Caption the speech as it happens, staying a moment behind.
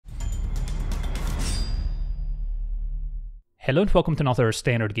Hello and welcome to another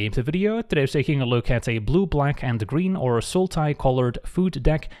standard games video. Today we're taking a look at a blue, black and green or Sultai colored food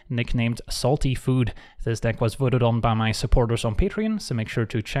deck nicknamed Salty Food. This deck was voted on by my supporters on Patreon, so make sure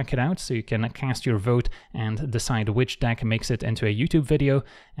to check it out so you can cast your vote and decide which deck makes it into a YouTube video.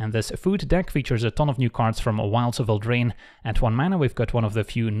 And this food deck features a ton of new cards from Wilds of Eldraine. At 1 mana we've got one of the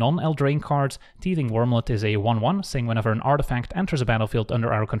few non-Eldraine cards. Teething Wormlet is a 1/1, saying whenever an artifact enters a battlefield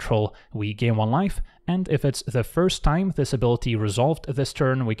under our control, we gain 1 life. And if it's the first time this ability resolved this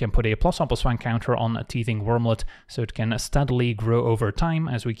turn, we can put a +1/+1 counter on a Teething Wormlet, so it can steadily grow over time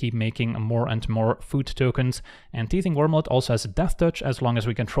as we keep making more and more food tokens. And Teething Wormlet also has Death Touch as long as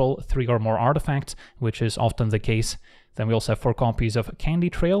we control 3 or more artifacts, which is often the case. Then we also have 4 copies of Candy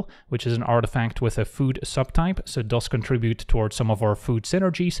Trail, which is an artifact with a food subtype, so it does contribute towards some of our food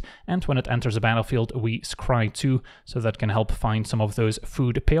synergies, and when it enters a battlefield we scry 2, so that can help find some of those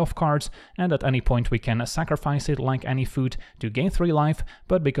food payoff cards, and at any point we can sacrifice it like any food to gain 3 life,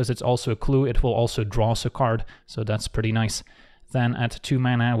 but because it's also a clue it will also draw us a card, so that's pretty nice. Then at 2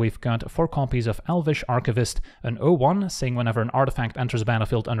 mana we've got 4 copies of Elvish Archivist, an 0/1, saying whenever an artifact enters a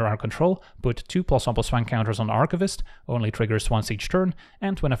battlefield under our control, put 2 +1/+1 counters on the Archivist, only triggers once each turn,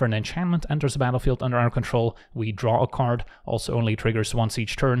 and whenever an enchantment enters a battlefield under our control, we draw a card, also only triggers once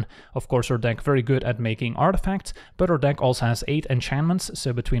each turn. Of course our deck very good at making artifacts, but our deck also has 8 enchantments,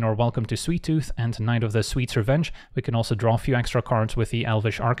 so between our Welcome to Sweet Tooth and Night of the Sweet's Revenge, we can also draw a few extra cards with the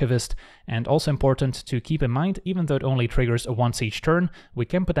Elvish Archivist. And also important to keep in mind, even though it only triggers once each turn, we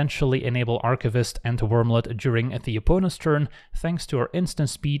can potentially enable Archivist and Wormlet during the opponent's turn, thanks to our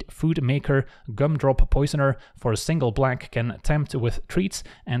instant speed food maker Gumdrop Poisoner. For a single black can tempt with treats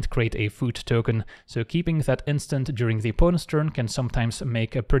and create a food token, so keeping that instant during the opponent's turn can sometimes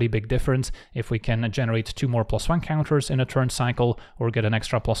make a pretty big difference if we can generate 2 more +1 counters in a turn cycle, or get an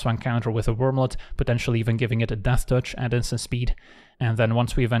extra +1 counter with a Wormlet, potentially even giving it a Death Touch at instant speed. And then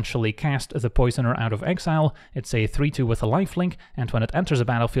once we eventually cast the Poisoner out of exile, it's a 3/2 with a lifelink, and when it enters a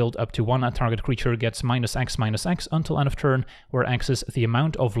battlefield, up to 1 target creature gets -X/-X until end of turn, where X is the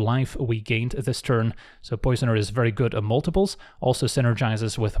amount of life we gained this turn. So Poisoner is very good at multiples, also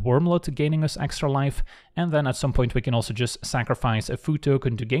synergizes with Wormlet, gaining us extra life, and then at some point we can also just sacrifice a food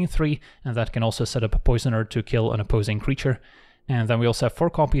token to gain 3, and that can also set up Poisoner to kill an opposing creature. And then we also have 4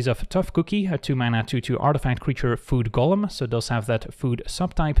 copies of Tough Cookie, a 2 mana 2/2 artifact creature food golem, so it does have that food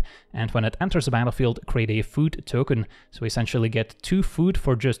subtype, and when it enters the battlefield, create a food token. So we essentially get 2 food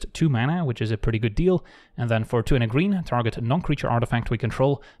for just 2 mana, which is a pretty good deal. And then for 2 and a green, target non-creature artifact we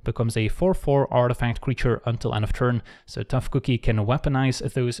control becomes a 4/4 artifact creature until end of turn. So Tough Cookie can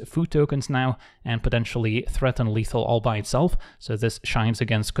weaponize those food tokens now and potentially threaten lethal all by itself. So this shines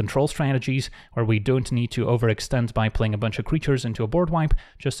against control strategies where we don't need to overextend by playing a bunch of creatures into a board wipe.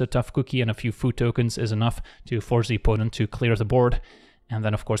 Just a Tough Cookie and a few food tokens is enough to force the opponent to clear the board. And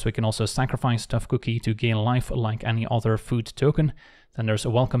then of course we can also sacrifice Tough Cookie to gain life like any other food token. Then there's a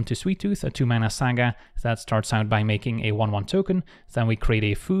Welcome to Sweet Tooth, a 2 mana saga that starts out by making a 1/1 token. Then we create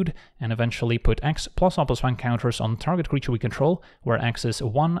a food and eventually put X +1/+1 counters on target creature we control, where X is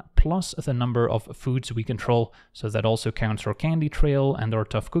 1 plus the number of foods we control. So that also counts our Candy Trail and our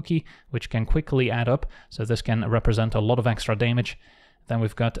Tough Cookie, which can quickly add up. So this can represent a lot of extra damage. Then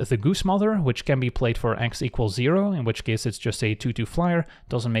we've got the Goose Mother, which can be played for X = 0, in which case it's just a 2/2 flyer,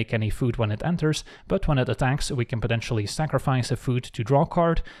 doesn't make any food when it enters, but when it attacks we can potentially sacrifice a food to draw a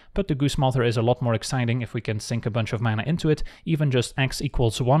card. But the Goose Mother is a lot more exciting if we can sink a bunch of mana into it. Even just X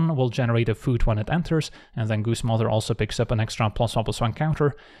 = 1 will generate a food when it enters, and then Goose Mother also picks up an extra +1/+1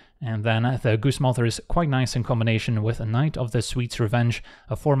 counter. And then the Goose Mother is quite nice in combination with a Night of the Sweet's Revenge,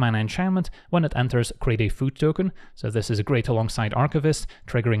 a 4 mana enchantment. When it enters, create a food token, so this is great alongside Archivist,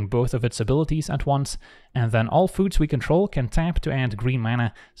 triggering both of its abilities at once. And then all foods we control can tap to add green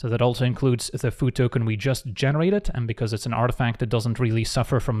mana, so that also includes the food token we just generated, and because it's an artifact it doesn't really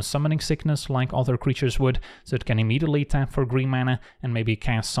suffer from summoning sickness like other creatures would, so it can immediately tap for green mana and maybe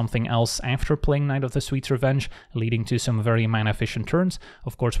cast something else after playing Night of the Sweet's Revenge, leading to some very mana efficient turns.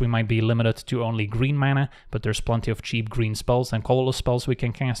 Of course we might be limited to only green mana, but there's plenty of cheap green spells and colorless spells we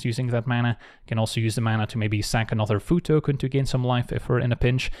can cast using that mana. Can also use the mana to maybe sack another food token to gain some life if we're in a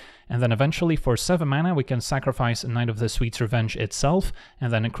pinch. And then eventually for 7 mana we can sacrifice Night of the Sweet's Revenge itself,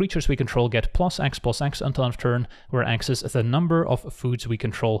 and then creatures we control get +X/+X until end of turn, where X is the number of foods we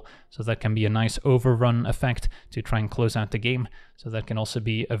control. So that can be a nice overrun effect to try and close out the game. So that can also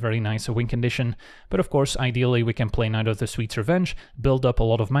be a very nice win condition. But of course, ideally we can play Night of the Sweet's Revenge, build up a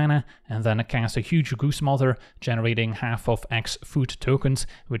lot of mana, and then cast a huge Goose Mother, generating half of X food tokens,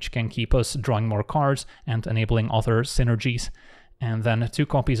 which can keep us drawing more cards and enabling other synergies. And then 2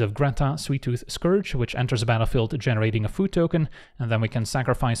 copies of Greta, Sweet-Tooth Scourge, which enters the battlefield generating a food token, and then we can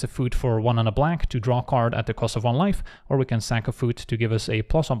sacrifice a food for 1 and a black to draw a card at the cost of 1 life, or we can sack a food to give us a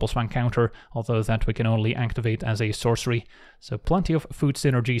 +1/+1 counter, although that we can only activate as a sorcery. So plenty of food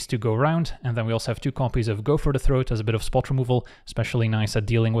synergies to go around, and then we also have 2 copies of Go for the Throat as a bit of spot removal, especially nice at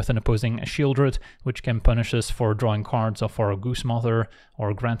dealing with an opposing Shield Druid, which can punish us for drawing cards off our Goose Mother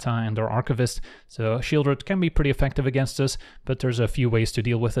or Greta and our Archivist. So Shield Druid can be pretty effective against us, but there's a few ways to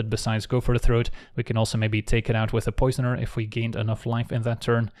deal with it besides Go for the Throat. We can also maybe take it out with a Poisoner if we gained enough life in that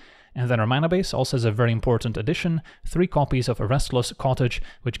turn. And then our mana base also has a very important addition, 3 copies of a Restless Cottage,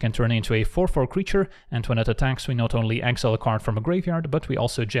 which can turn into a 4/4 creature, and when it attacks we not only exile a card from a graveyard, but we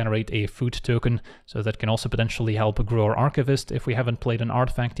also generate a food token, so that can also potentially help grow our Archivist if we haven't played an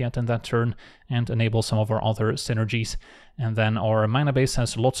artifact yet in that turn, and enable some of our other synergies. And then our mana base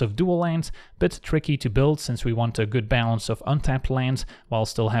has lots of dual lands, bit tricky to build since we want a good balance of untapped lands while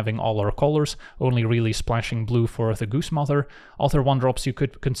still having all our colors, only really splashing blue for the Goose Mother. Other 1-drops you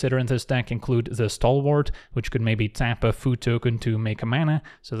could consider in this deck include the Stalwart, which could maybe tap a food token to make a mana,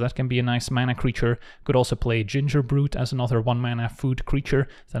 so that can be a nice mana creature. Could also play Ginger Brute as another 1-mana food creature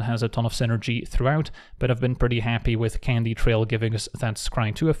that has a ton of synergy throughout, but I've been pretty happy with Candy Trail giving us that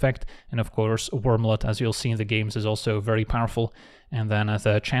Scry 2 effect, and of course Wormlet, as you'll see in the games, is also very powerful. And then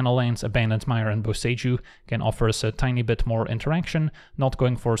the Channel Lands, Abandoned Mire and Boseiju can offer us a tiny bit more interaction, not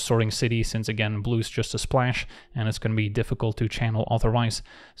going for Soaring City since again blue's just a splash and it's going to be difficult to channel otherwise.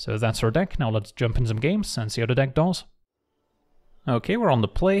 So that's our deck. Now let's jump in some games and see how the deck does. Okay, we're on the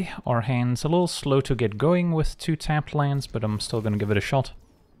play. Our hand's a little slow to get going with 2 tapped lands, but I'm still going to give it a shot.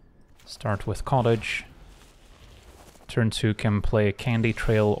 Start with Cottage. Turn 2 can play Candy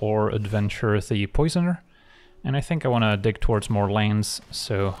Trail or Adventure the Poisoner. And I think I want to dig towards more lands,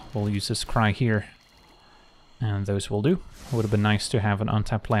 so we'll use this Cry here. And those will do. It would have been nice to have an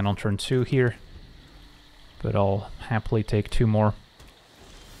untapped land on turn 2 here, but I'll happily take 2 more.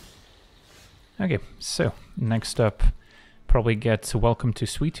 Okay, so next up, probably get Welcome to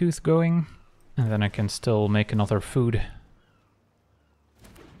Sweet-Tooth going, and then I can still make another food.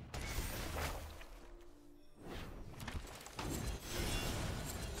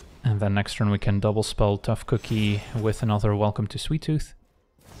 And then next turn we can double spell Tough Cookie with another Welcome to Sweet-Tooth.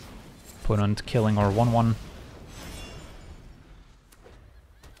 Opponent killing our 1/1.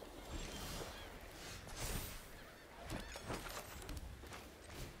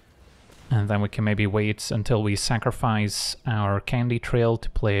 And then we can maybe wait until we sacrifice our Candy Trail to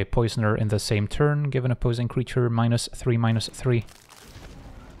play a Poisoner in the same turn, give an opposing creature -3/-3.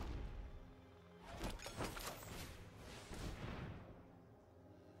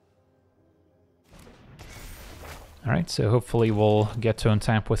 Alright, so hopefully we'll get to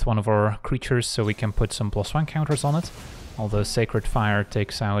untap with one of our creatures so we can put some +1 counters on it. Although Sacred Fire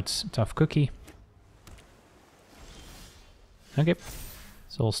takes out Tough Cookie. Okay,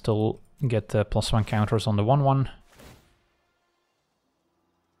 so we'll still get the +1 counters on the 1/1.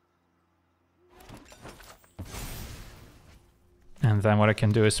 And then what I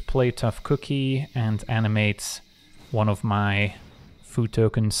can do is play Tough Cookie and animate one of my food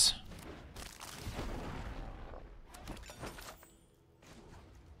tokens.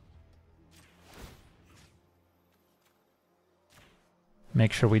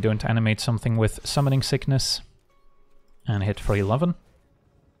 Make sure we don't animate something with Summoning Sickness. And hit for 11.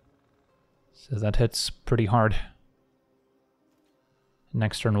 So that hits pretty hard.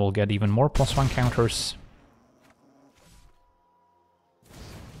 Next turn we'll get even more +1 counters.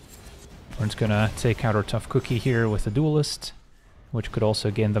 We're just gonna take out our Tough Cookie here with the Duelist, which could also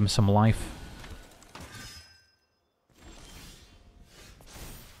gain them some life.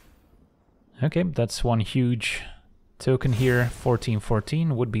 Okay, that's one huge token here.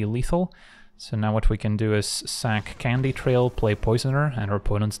 14/14 would be lethal. So now what we can do is sack Candy Trail, play Poisoner, and our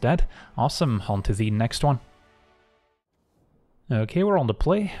opponent's dead. Awesome, on to the next one. Okay, we're on the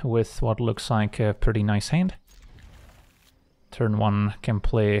play with what looks like a pretty nice hand. Turn 1 can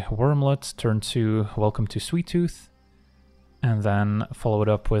play Wormlet, turn 2 Welcome to Sweet-Tooth, and then follow it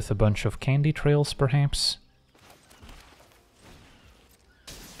up with a bunch of Candy Trails perhaps.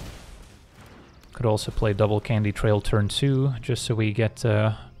 Could also play double Candy Trail turn 2, just so we get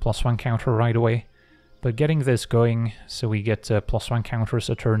a +1 counter right away. But getting this going, so we get +1 counters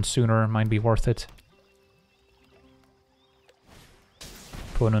a turn sooner, might be worth it.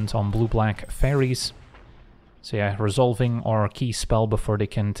 Opponent on blue-black fairies. So yeah, resolving our key spell before they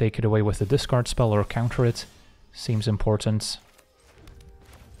can take it away with a discard spell or counter it seems important.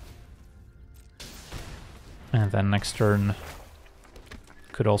 And then next turn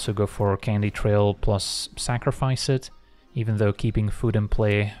could also go for Candy Trail plus sacrifice it. even though keeping food in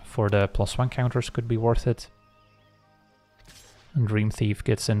play for the +1 counters could be worth it. And Dream Thief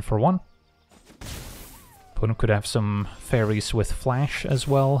gets in for 1. Opponent could have some fairies with flash as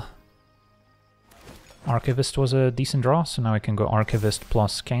well. Archivist was a decent draw, so now I can go Archivist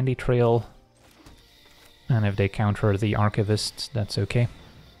plus Candy Trail. And if they counter the Archivist, that's okay.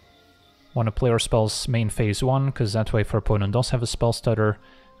 Want to play our spells main phase 1, because that way if our opponent does have a spell stutter,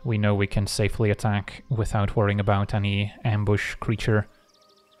 we know we can safely attack without worrying about any ambush creature.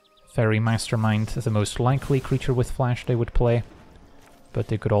 Fairy Mastermind, the most likely creature with flash they would play. But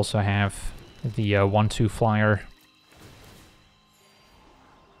they could also have the 1/2 flyer.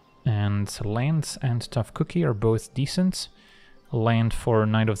 And land and Tough Cookie are both decent. Land for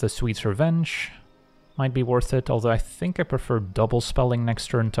Knight of the Sweet's Revenge might be worth it, although I think I prefer double spelling next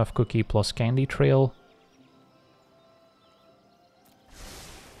turn, Tough Cookie plus Candy Trail.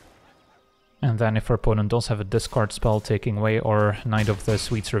 And then if our opponent does have a discard spell taking away or Knight of the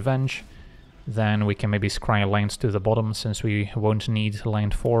Sweet's Revenge, then we can maybe scry lands to the bottom since we won't need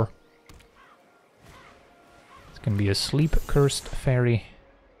land 4. It's gonna be a Sleep Cursed Fairy.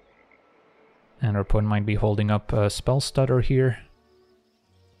 And our opponent might be holding up a Spell Stutter here.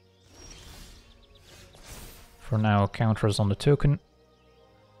 For now, counters on the token.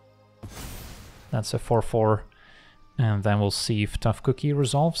 That's a 4/4. And then we'll see if Tough Cookie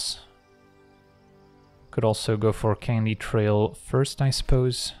resolves. Could also go for Candy Trail first, I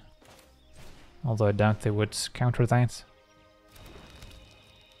suppose. Although I doubt they would counter that.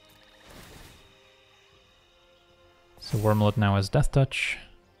 So Wormlet now has Death Touch.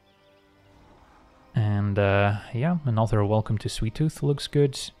 And yeah, another Welcome to Sweet Tooth looks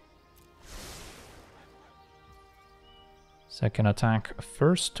good. So I can attack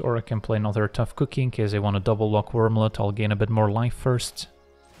first, or I can play another Tough Cookie in case I want to double lock Wormlet. I'll gain a bit more life first.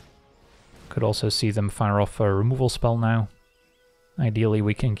 Could also see them fire off a removal spell now. Ideally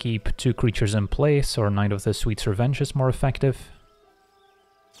we can keep 2 creatures in place, or Knight of the Sweet's Revenge is more effective.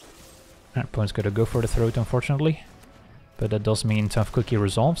 Our opponent's gonna go for the throat, unfortunately. But that does mean Tough Cookie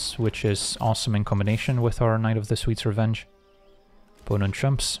resolves, which is awesome in combination with our Knight of the Sweet's Revenge. Opponent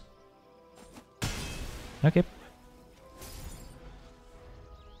jumps. Okay.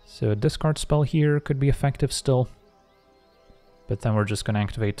 So a discard spell here could be effective still. But then we're just going to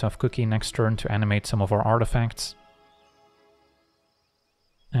activate Tough Cookie next turn to animate some of our artifacts.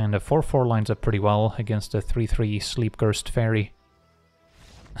 And a 4/4 lines up pretty well against a 3/3 Sleep Cursed Fairy.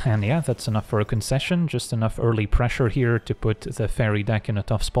 And yeah, that's enough for a concession, just enough early pressure here to put the Fairy deck in a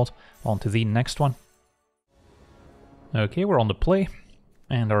tough spot. On to the next one. Okay, we're on the play,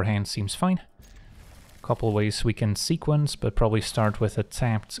 and our hand seems fine. Couple ways we can sequence, but probably start with a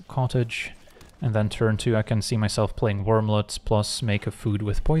tapped Cottage. And then turn 2 I can see myself playing Wormlet plus make a food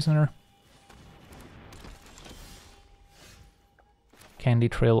with Poisoner. Candy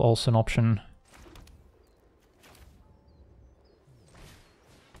Trail also an option.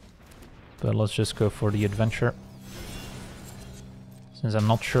 But let's just go for the adventure. Since I'm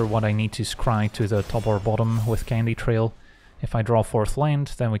not sure what I need to scry to the top or bottom with Candy Trail. If I draw 4th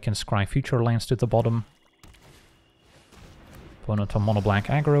land, then we can scry future lands to the bottom. Opponent on mono black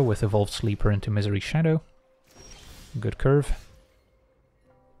aggro with Evolved Sleeper into Misery Shadow. Good curve.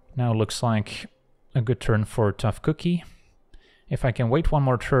 Now looks like a good turn for Tough Cookie. If I can wait one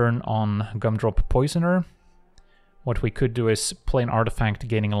more turn on Gumdrop Poisoner, what we could do is play an artifact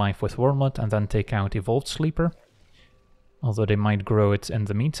gaining life with Wormlet and then take out Evolved Sleeper. Although they might grow it in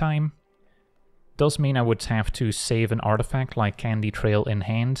the meantime. Does mean I would have to save an artifact like Candy Trail in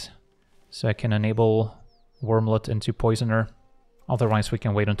hand. So I can enable Wormlet into Poisoner. Otherwise we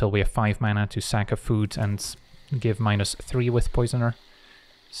can wait until we have 5 mana to sack a food and give -3 with Poisoner.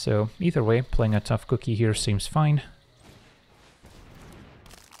 So either way, playing a Tough Cookie here seems fine.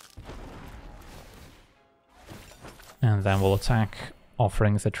 And then we'll attack,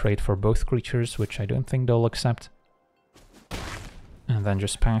 offering the trade for both creatures, which I don't think they'll accept. And then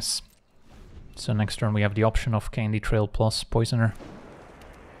just pass. So next turn we have the option of Candy Trail plus Poisoner.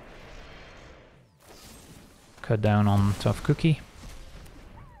 Cut down on Tough Cookie.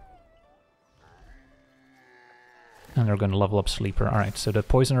 And they're going to level up Sleeper. Alright, so the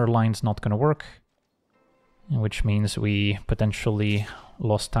Poisoner line's not going to work. Which means we potentially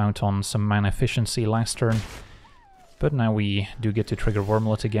lost out on some mana efficiency last turn. But now we do get to trigger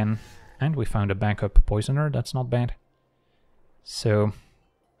Wormlet again. And we found a backup Poisoner, that's not bad. So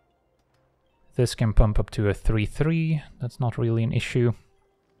this can pump up to a 3/3, that's not really an issue.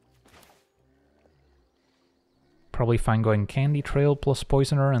 Probably fine going Candy Trail plus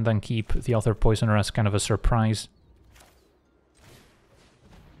Poisoner and then keep the other Poisoner as kind of a surprise.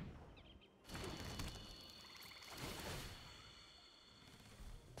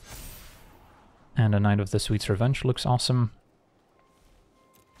 And a Knight of the Sweet's Revenge looks awesome.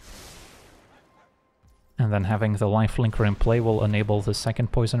 And then having the lifelinker in play will enable the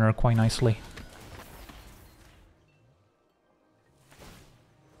second Poisoner quite nicely.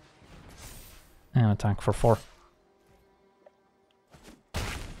 And attack for 4.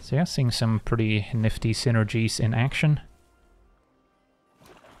 So yeah, seeing some pretty nifty synergies in action.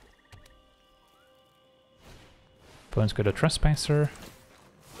 Opponent's got a Trespasser.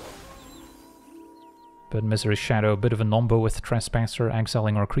 But Misery Shadow, a bit of a nombo with Trespasser,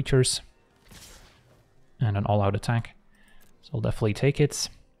 exiling our creatures. And an all-out attack. So I'll definitely take it.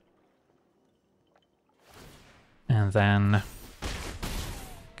 And then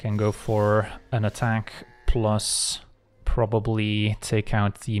can go for an attack plus probably take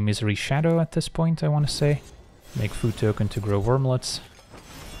out the Misery Shadow at this point, I want to say. Make food token to grow Wormlets.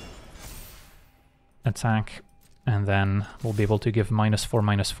 Attack, and then we'll be able to give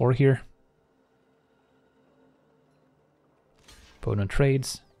 -4/-4 here. Opponent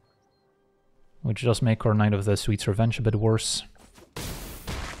trades, which does make our Knight of the Sweet's Revenge a bit worse.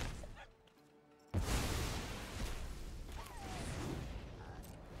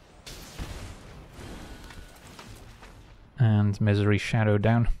 And Misery Shadow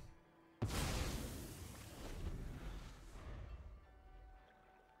down.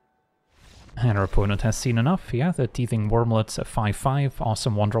 And our opponent has seen enough. Yeah, the Teething Wormlet's a 5/5.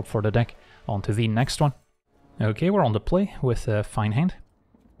 Awesome 1-drop for the deck. On to the next one. Okay, we're on the play with a fine hand.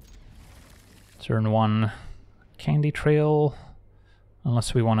 Turn 1, Candy Trail.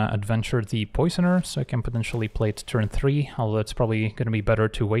 Unless we want to adventure the Poisoner, so I can potentially play it turn 3, although it's probably going to be better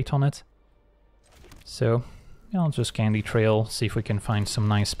to wait on it. So I'll just Candy Trail, see if we can find some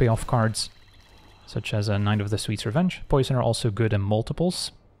nice payoff cards, such as a Knight of the Sweet's Revenge. Poisoner also good in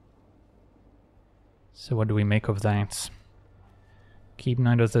multiples. So what do we make of that? Keep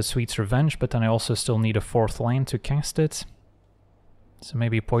Knight of the Sweet's Revenge, but then I also still need a 4th land to cast it. So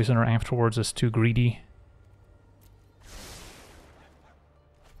maybe Poisoner afterwards is too greedy.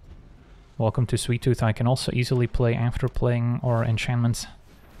 Welcome to Sweet Tooth. I can also easily play after playing our enchantments.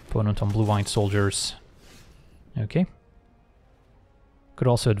 Opponent on Blue-White Soldiers. Okay. Could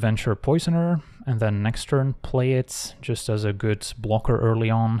also adventure Poisoner, and then next turn play it just as a good blocker early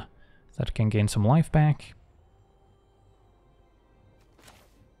on that can gain some life back.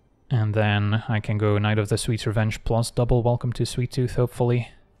 And then I can go Knight of the Sweet's Revenge plus double Welcome to Sweet Tooth, hopefully.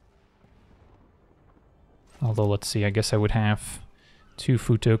 Although, let's see, I guess I would have 2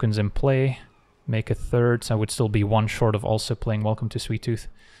 food tokens in play, make a 3rd, so I would still be 1 short of also playing Welcome to Sweet Tooth.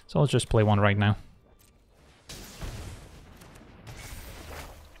 So I'll just play 1 right now.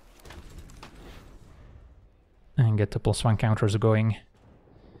 And get the +1 counters going.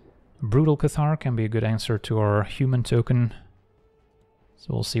 Brutal Cathar can be a good answer to our human token.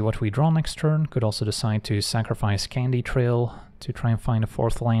 So we'll see what we draw next turn. Could also decide to sacrifice Candy Trail to try and find a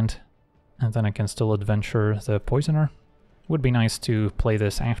 4th land. And then I can still adventure the Poisoner. Would be nice to play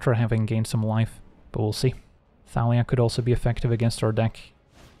this after having gained some life, but we'll see. Thalia could also be effective against our deck.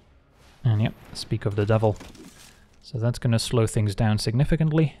 And yep, speak of the devil. So that's going to slow things down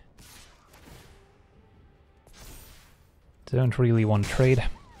significantly. Don't really want trade.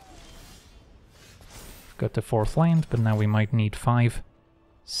 Got the 4th land, but now we might need 5.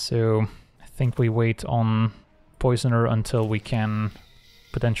 So I think we wait on Poisoner until we can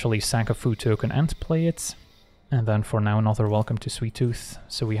potentially sack a food token and play it. And then for now another Welcome to Sweet Tooth,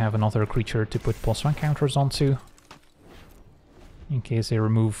 so we have another creature to put +1 counters onto. In case they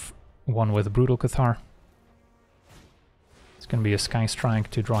remove one with Brutal Cathar. It's going to be a Sky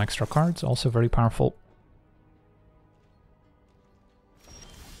Strike to draw extra cards, also very powerful.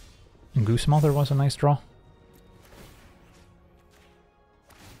 And Goose Mother was a nice draw.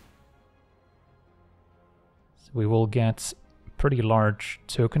 So we will get a pretty large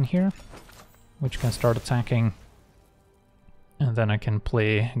token here, which can start attacking. And then I can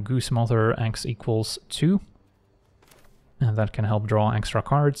play Goose Mother X equals 2. And that can help draw extra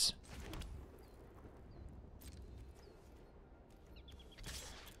cards.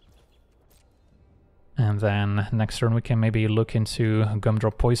 And then next turn we can maybe look into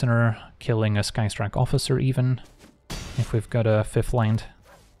Gumdrop Poisoner, killing a Skystrike Officer even, if we've got a 5th land.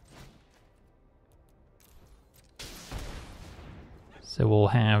 So we'll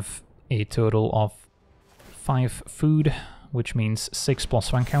have a total of 5 food, which means 6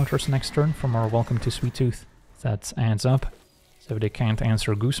 +1 counters next turn from our Welcome to Sweet Tooth. That adds up. So if they can't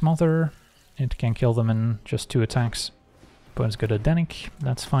answer Goose Mother, it can kill them in just 2 attacks. Opponent's got a Denic,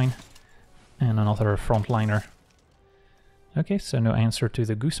 that's fine. And another Frontliner. Okay, so no answer to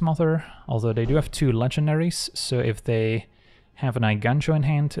the Goose Mother, although they do have 2 legendaries, so if they have an Ganjo in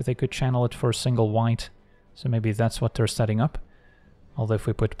hand, they could channel it for a single white. So maybe that's what they're setting up. Although if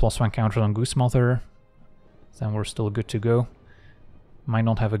we put +1 counter on Goose Mother, then we're still good to go. Might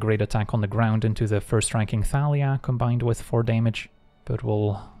not have a great attack on the ground into the first ranking Thalia combined with 4 damage, but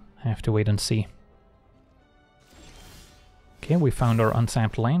we'll have to wait and see. Okay, we found our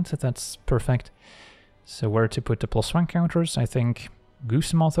untapped land, that's perfect. So where to put the +1 counters? I think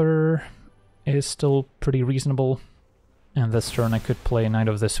Goose Mother is still pretty reasonable. And this turn I could play Knight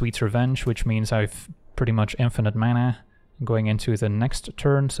of the Sweet's Revenge, which means I've pretty much infinite mana going into the next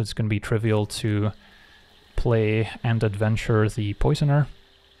turn, so it's going to be trivial to play and adventure the Poisoner.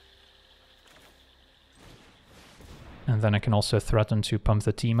 And then I can also threaten to pump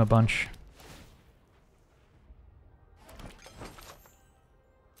the team a bunch.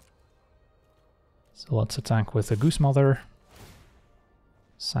 So let's attack with the Goose Mother.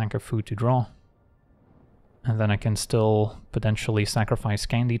 Sack a food to draw. And then I can still potentially sacrifice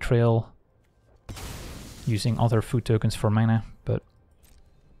Candy Trail using other food tokens for mana, but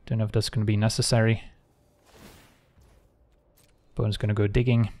don't know if that's going to be necessary. Opponent's going to go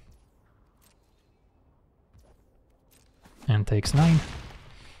digging. And takes 9.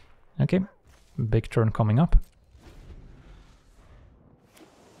 Okay, big turn coming up.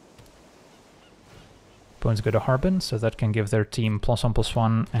 Opponents go to Harbin, so that can give their team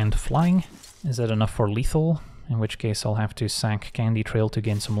 +1/+1 and flying. Is that enough for lethal? In which case I'll have to sack Candy Trail to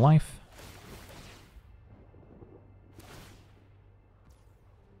gain some life.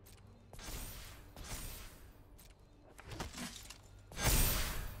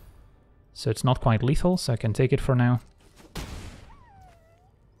 So it's not quite lethal, so I can take it for now.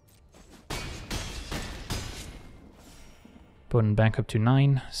 Opponent back up to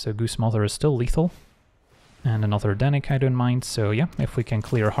 9, so Goose Mother is still lethal. And another Danik I don't mind, so yeah, if we can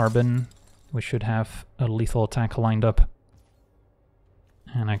clear Harbin, we should have a lethal attack lined up.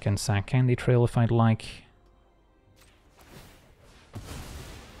 And I can sack Candy Trail if I'd like.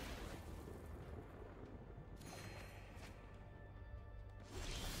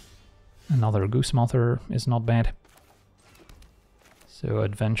 Another Goose Mother is not bad. So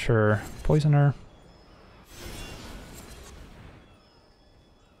adventure Poisoner.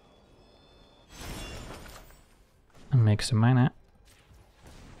 And make some mana.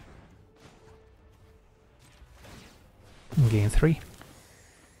 And gain 3.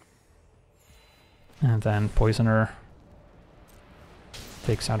 And then Poisoner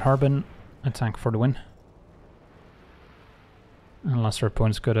takes out Harbin. Attack for the win. Unless our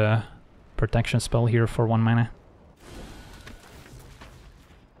opponent's got a protection spell here for 1 mana.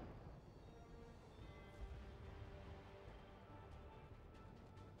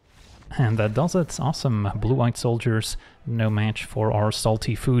 And that does it. Awesome. Blue-white soldiers, no match for our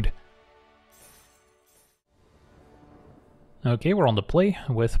salty food. Okay, we're on the play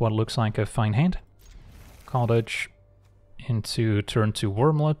with what looks like a fine hand. Cottage into turn 2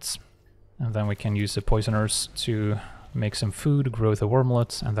 Wormlets. And then we can use the Poisoners to make some food, grow the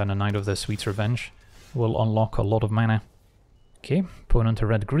Wormlets, and then a Knight of the Sweet's Revenge will unlock a lot of mana. Okay, opponent a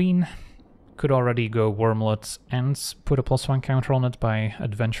red-green. Could already go Wormlets and put a +1 counter on it by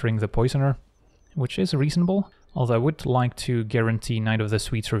adventuring the Poisoner, which is reasonable, although I would like to guarantee Knight of the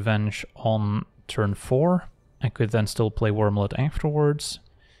Sweet's Revenge on turn 4. I could then still play Wormlet afterwards,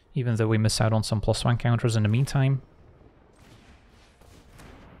 even though we miss out on some +1 counters in the meantime.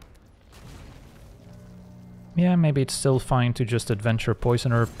 Yeah, maybe it's still fine to just adventure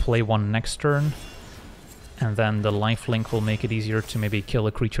Poisoner, play 1 next turn, and then the lifelink will make it easier to maybe kill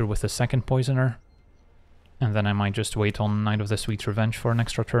a creature with the second Poisoner. And then I might just wait on Knight of the Sweet's Revenge for an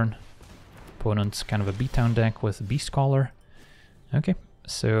extra turn. Opponent's kind of a beatdown deck with Beast Caller. Okay,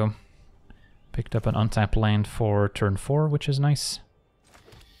 so picked up an untapped land for turn 4, which is nice.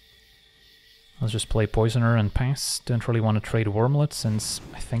 Let's just play Poisoner and pass. Don't really want to trade Wormlet since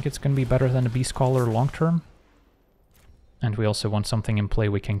I think it's going to be better than a Beast Caller long term. And we also want something in play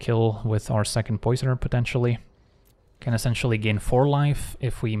we can kill with our second Poisoner potentially. Can essentially gain 4 life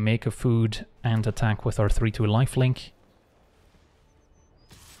if we make a food and attack with our 3/2 lifelink.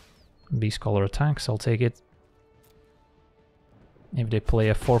 Beast Caller attacks, I'll take it. If they play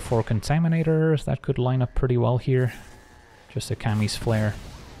a 4/4 Contaminator, that could line up pretty well here. Just a Kami's Flare,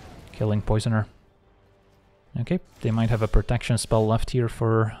 killing Poisoner. Okay, they might have a protection spell left here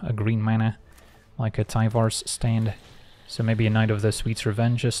for a green mana, like a Tyvar's Stand. So maybe a Knight of the Sweet's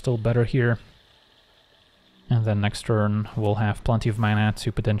Revenge is still better here. And then next turn we'll have plenty of mana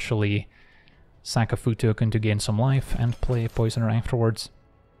to potentially sack a food token to gain some life and play a Poisoner afterwards.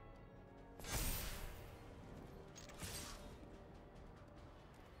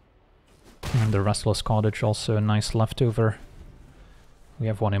 And the Restless Cottage, also a nice leftover. We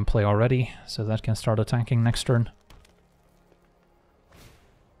have one in play already, so that can start attacking next turn.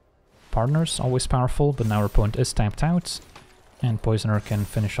 Partners, always powerful, but now our opponent is tapped out, and Poisoner can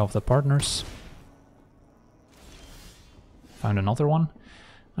finish off the partners. Found another one.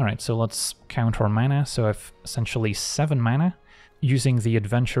 Alright, so let's count our mana. So I have essentially 7 mana. Using the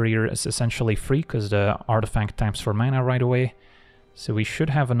Adventurer is essentially free, because the artifact taps for mana right away. So we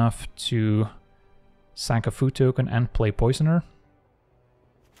should have enough to sack a food token and play Poisoner.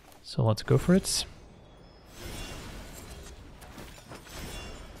 So let's go for it.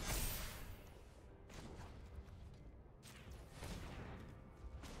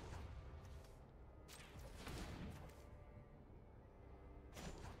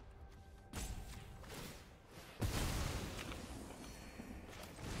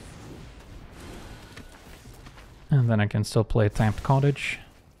 And then I can still play tapped Cottage.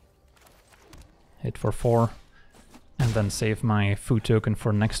 Hit for 4. And then save my food token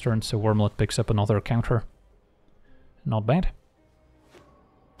for next turn, so Wormlet picks up another counter. Not bad.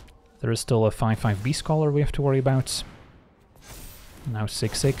 There is still a 5/5 Beast Caller we have to worry about. Now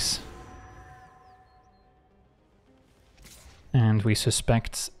 6/6. And we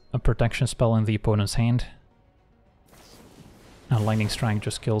suspect a protection spell in the opponent's hand. A Lightning Strike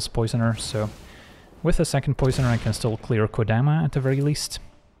just kills Poisoner, so with a second Poisoner I can still clear Kodama at the very least.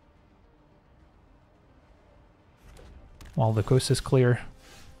 While the coast is clear,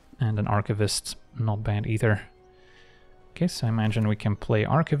 and an Archivist, not bad either. Okay, so I imagine we can play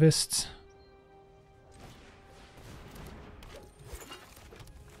Archivist.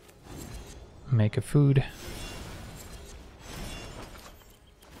 Make a food.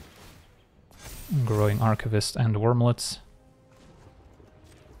 Growing Archivist and Wormlets.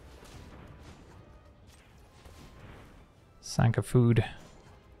 Sack a food.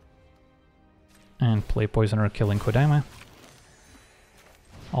 And play Poisoner killing Kodama.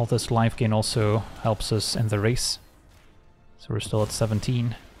 All this life gain also helps us in the race. So we're still at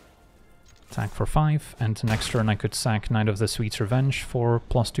 17. Attack for 5, and next turn I could sack Knight of the Sweet's Revenge for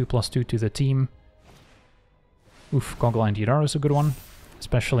 +2/+2 to the team. Oof, Goggle Yidara is a good one.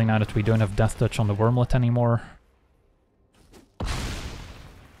 Especially now that we don't have Death Touch on the Wormlet anymore.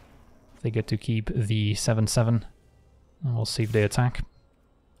 They get to keep the 7/7. And we'll see if they attack.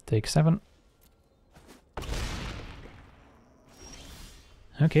 Take 7.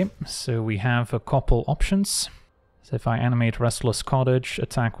 Okay, so we have a couple options. So if I animate Restless Cottage,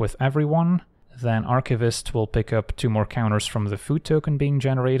 attack with everyone, then Archivist will pick up 2 more counters from the food token being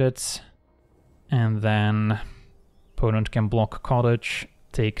generated. And then opponent can block Cottage,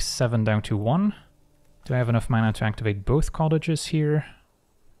 take 7 down to 1. Do I have enough mana to activate both cottages here?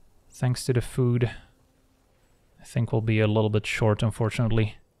 Thanks to the food. I think we'll be a little bit short,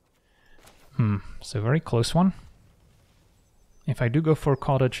 unfortunately. So very close one. If I do go for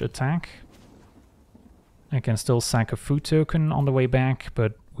Cottage attack, I can still sack a food token on the way back,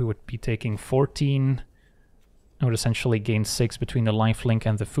 but we would be taking 14. I would essentially gain 6 between the lifelink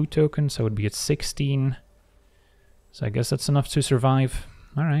and the food token, so it would be at 16. So I guess that's enough to survive.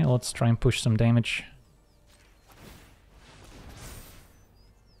 Alright, let's try and push some damage.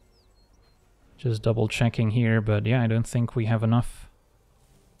 Just double checking here, but yeah, I don't think we have enough.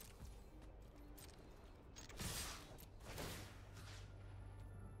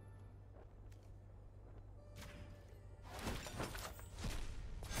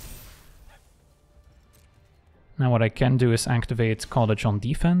 Now what I can do is activate Cottage on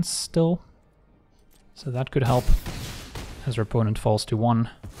defense still. So that could help as our opponent falls to 1.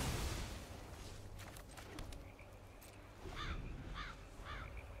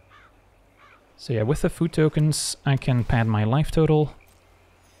 So yeah, with the food tokens I can pad my life total.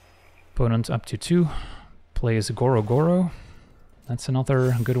 Opponent up to 2. Plays Goro Goro. That's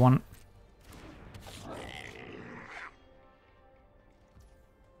another good one.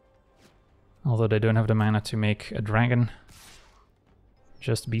 Although they don't have the mana to make a dragon.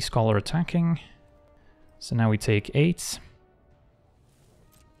 Just Beast Caller attacking. So now we take 8.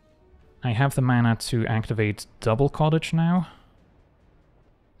 I have the mana to activate double Cottage now.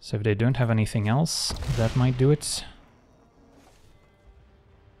 So if they don't have anything else, that might do it.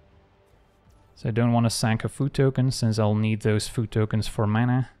 So I don't want to sack a food token, since I'll need those food tokens for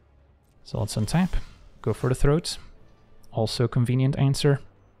mana. So let's untap, go for the throat. Also convenient answer.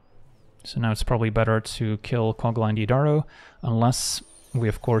 So now it's probably better to kill Kogla and Yidaro, unless we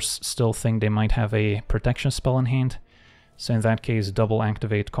of course still think they might have a protection spell in hand. So in that case, double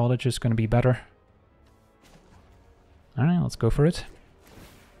activate Cottage is going to be better. Alright, let's go for it.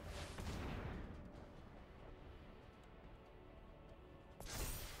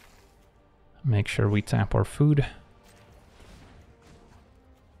 Make sure we tap our food.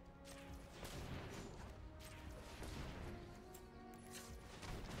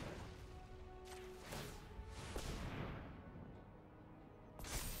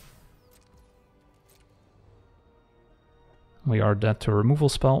 We are dead to a removal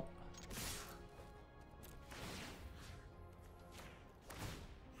spell.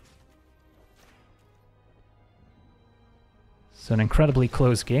 So an incredibly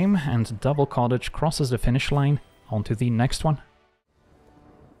close game, and Double Cottage crosses the finish line. On to the next one.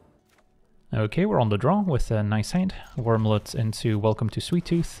 Okay, we're on the draw with a nice hand. Wormlet into Welcome to Sweet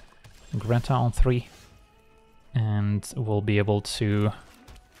Tooth. Greta on 3. And we'll be able to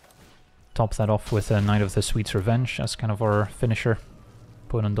top that off with a Knight of the Sweet's Revenge as kind of our finisher.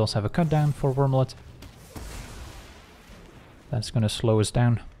 Opponent does have a cut down for Wormlet. That's going to slow us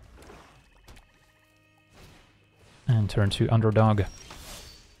down. And turn to Underdog.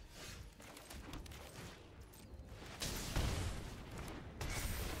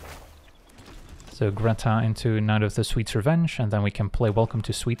 So Greta into Knight of the Sweet's Revenge, and then we can play Welcome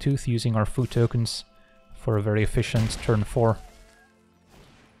to Sweet Tooth using our food tokens for a very efficient turn 4.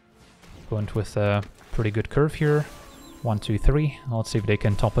 Opponent with a pretty good curve here. 1, 2, 3. Let's see if they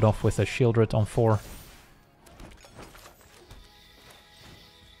can top it off with a Shieldred on 4.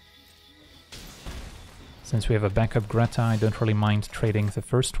 Since we have a backup Greta, I don't really mind trading the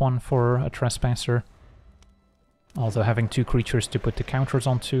first one for a Trespasser. Although having 2 creatures to put the counters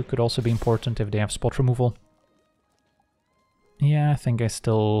onto could also be important if they have spot removal. Yeah, I think I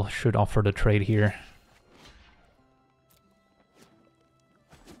still should offer the trade here.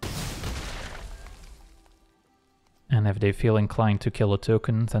 And if they feel inclined to kill a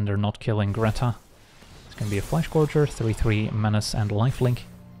token, then they're not killing Greta. It's going to be a Flesh Gorger, 3/3 Menace and Lifelink.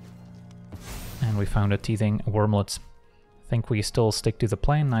 And we found a Teething Wormlet. I think we still stick to the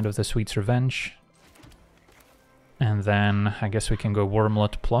plan, Knight of the Sweet's Revenge. And then I guess we can go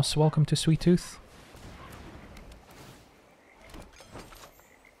Wormlet plus Welcome to Sweet Tooth.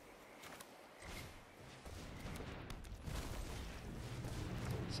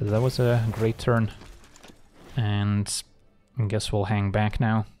 So that was a great turn. And I guess we'll hang back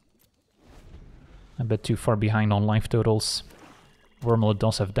now. A bit too far behind on life totals. Wormlet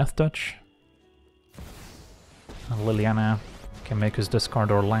does have Death Touch. And Liliana can make us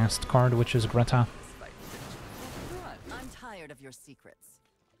discard our last card, which is Greta. I'm tired of your secrets.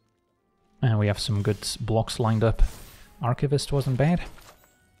 And we have some good blocks lined up. Archivist wasn't bad.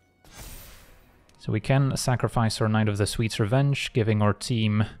 So we can sacrifice our Knight of the Sweet's Revenge, giving our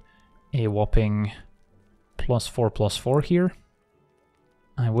team a whopping +4/+4 here.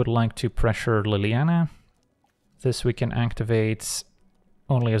 I would like to pressure Liliana. This we can activate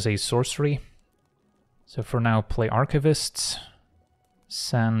only as a sorcery. So for now, play Archivists.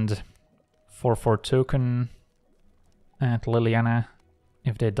 Send 4/4 token at Liliana.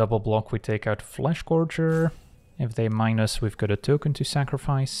 If they double block, we take out Flesh Gorger. If they minus, we've got a token to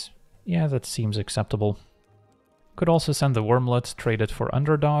sacrifice. Yeah, that seems acceptable. Could also send the Wormlet, trade it for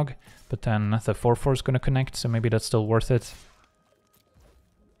Underdog, but then the 4/4 is going to connect, so maybe that's still worth it.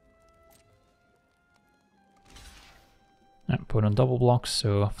 Opponent double blocks,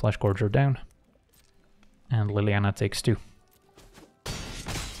 so Flesh Gorger down. And Liliana takes 2.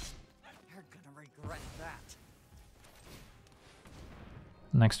 You're gonna regret that.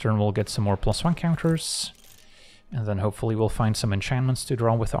 Next turn we'll get some more +1 counters. And then hopefully we'll find some enchantments to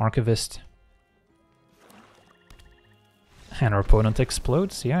draw with the Archivist. And our opponent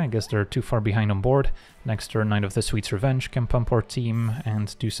explodes. Yeah, I guess they're too far behind on board. Next turn, Knight of the Sweet's Revenge can pump our team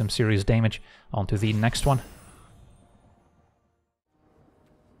and do some serious damage. On to the next one.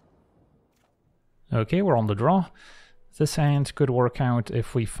 Okay, we're on the draw. This hand could work out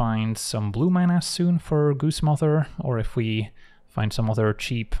if we find some blue mana soon for Goose Mother, or if we find some other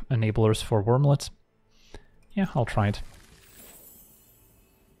cheap enablers for Wormlet. Yeah, I'll try it.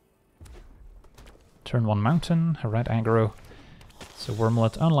 Turn 1 Mountain, a red aggro. So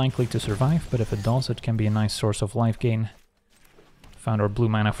Wormlet unlikely to survive, but if it does, it can be a nice source of life gain. Found our blue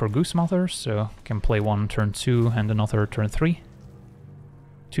mana for Goose Mother, so can play one turn 2 and another turn 3.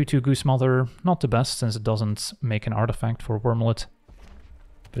 2/2 Goose Mother, not the best since it doesn't make an artifact for Wormlet.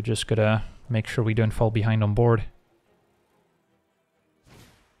 But just gotta make sure we don't fall behind on board.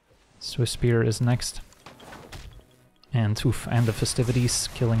 Swiss Spear is next. And oof, and the festivities,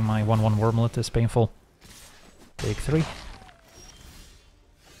 killing my 1/1 Wormlet is painful. Take 3.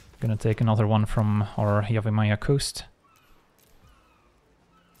 Gonna take another one from our Yavimaya Coast.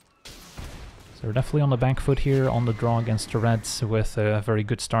 So we're definitely on the back foot here, on the draw against the Reds with a very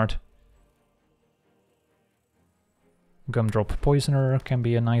good start. Gumdrop Poisoner can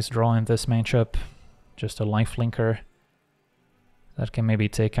be a nice draw in this matchup. Just a lifelinker. That can maybe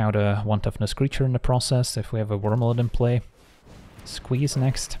take out a 1 toughness creature in the process if we have a Wormlet in play. Squeeze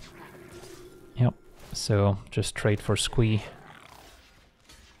next. Yep, so just trade for Squee.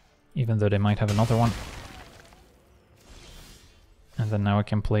 Even though they might have another one. And then now I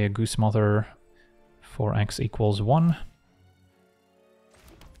can play a Goose Mother for x equals 1.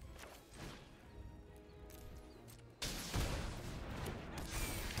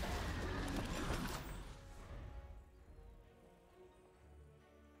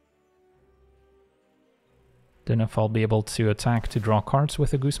 Don't know if I'll be able to attack to draw cards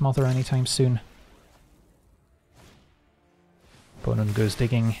with a Goose Mother anytime soon. Opponent goes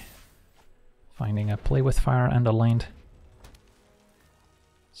digging, finding a Play with Fire and a land.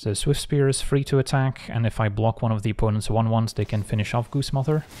 So Swift Spear is free to attack, and if I block one of the opponent's 1/1s, they can finish off Goose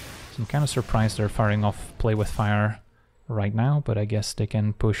Mother. So I'm kind of surprised they're firing off Play with Fire right now, but I guess they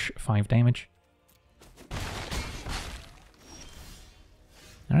can push 5 damage.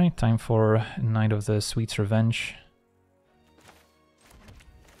 Alright, time for Knight of the Sweet's Revenge.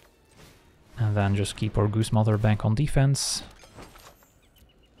 And then just keep our Goose Mother back on defense.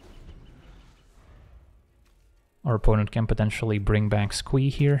 Our opponent can potentially bring back Squee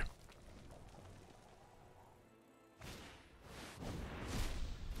here.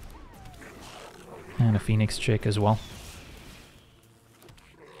 And a Phoenix Chick as well.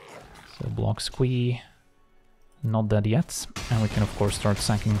 So block Squee. Not dead yet. And we can of course start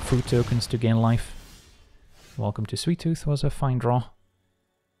sacking food tokens to gain life. Welcome to Sweet Tooth was a fine draw.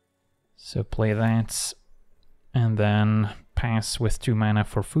 So play that. And then pass with 2 mana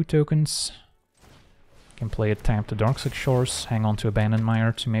for food tokens. Can play a tap to Darkslick Shores, hang on to Abandoned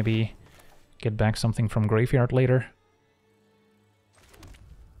Mire to maybe get back something from graveyard later.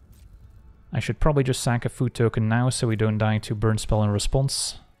 I should probably just sack a food token now so we don't die to Burn Spell in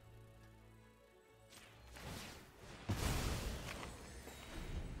response.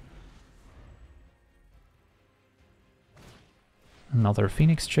 Another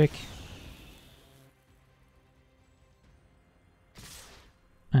Phoenix Chick.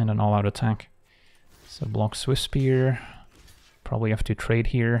 And an all-out attack. So block Swift Spear. Probably have to trade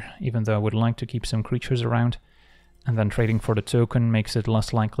here, even though I would like to keep some creatures around. And then trading for the token makes it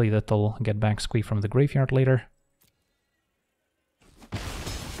less likely that they'll get back Squee from the graveyard later.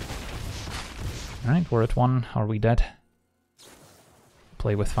 Alright, we're at 1. Are we dead?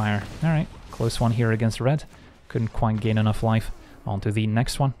 Play with Fire. Alright, close one here against red. Couldn't quite gain enough life. On to the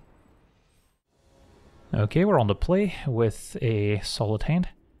next one. Okay, we're on the play with a solid hand.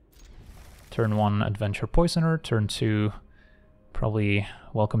 Turn 1, Adventure Poisoner. Turn 2, probably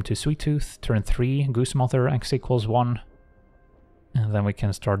Welcome to Sweet Tooth. Turn 3, Goose Mother, x equals 1. And then we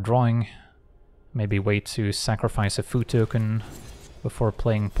can start drawing. Maybe wait to sacrifice a food token before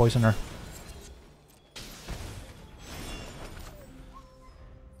playing Poisoner.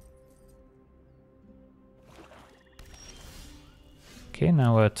 Okay,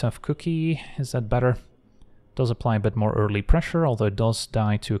 now a Tough Cookie. Is that better? Does apply a bit more early pressure, although it does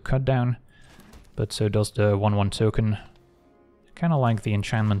die to a cut down. But so does the 1/1 token. Kinda like the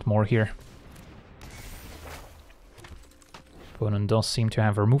enchantment more here. Opponent does seem to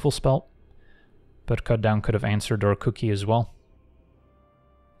have a removal spell, but cut down could have answered our cookie as well.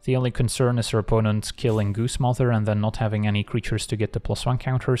 The only concern is our opponent killing Goose Mother and then not having any creatures to get the +1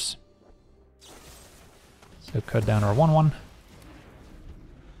 counters. So cut down our 1/1.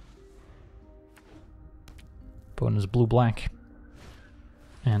 Opponent's blue-black.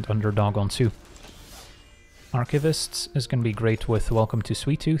 And Underdog on 2. Archivist is going to be great with Welcome to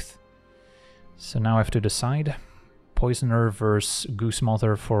Sweet Tooth. So now I have to decide. Poisoner versus Goose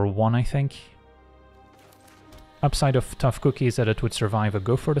Mother for 1, I think. Upside of Tough Cookie is that it would survive a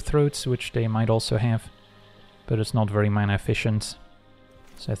Go for the Throats, which they might also have. But it's not very mana efficient.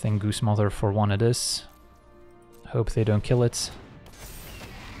 So I think Goose Mother for 1 it is. Hope they don't kill it.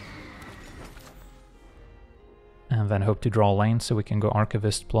 And then hope to draw a land so we can go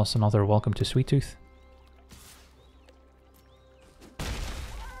Archivist plus another Welcome to Sweet Tooth.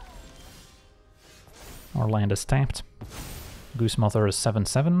 Our land is tapped. Goose Mother is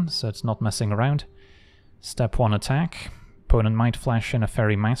 7/7, so it's not messing around. Step 1 attack. Opponent might flash in a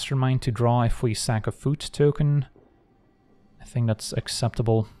Fairy Mastermind to draw if we sack a food token. I think that's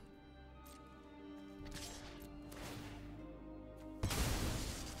acceptable.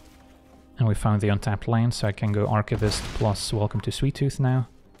 And we found the untapped land, so I can go Archivist plus Welcome to Sweet Tooth now.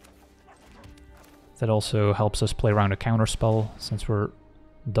 That also helps us play around a counterspell, since we're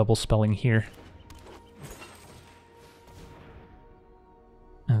double spelling here.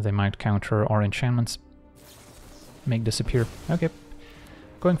 And they might counter our enchantments. Make disappear. Okay.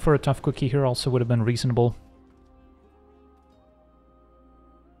 Going for a Tough Cookie here also would have been reasonable.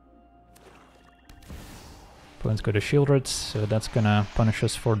 Opponents go to Shieldred, so that's gonna punish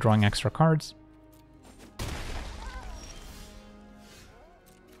us for drawing extra cards.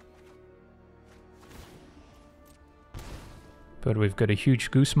 but we've got a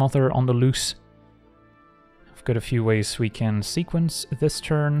huge Goose Mother on the loose. I've got a few ways we can sequence this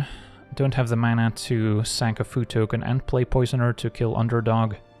turn. Don't have the mana to sack a food token and play Poisoner to kill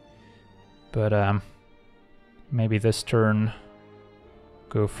Underdog. But maybe this turn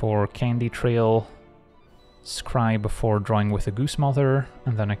go for Candy Trail, Scry before drawing with a Goose Mother,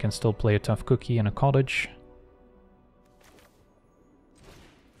 and then I can still play a Tough Cookie and a Cottage.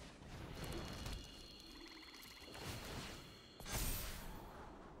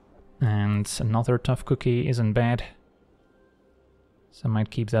 And another Tough Cookie isn't bad, so I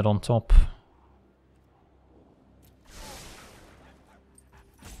might keep that on top.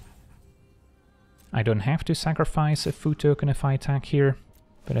 I don't have to sacrifice a food token if I attack here,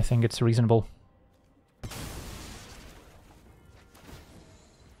 but I think it's reasonable.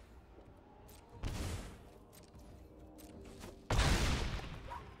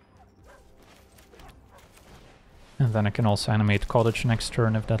 And then I can also animate Cottage next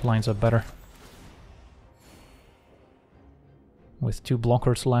turn if that lines up better. With 2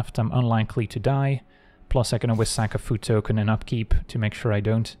 blockers left, I'm unlikely to die. Plus I can always sack a food token in upkeep to make sure I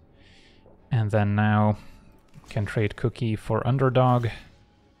don't. And then now can trade Cookie for Underdog,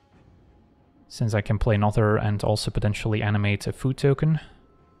 since I can play another and also potentially animate a food token.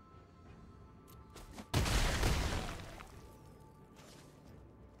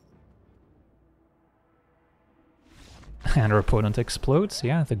 And our opponent explodes.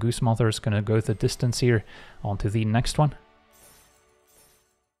 Yeah, the Goose Mother is gonna go the distance here. Onto the next one.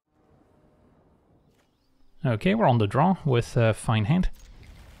 Okay, we're on the draw with a fine hand.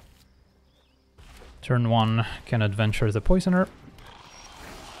 Turn 1 can adventure the Poisoner.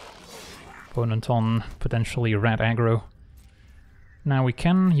 Opponent on potentially red aggro. Now we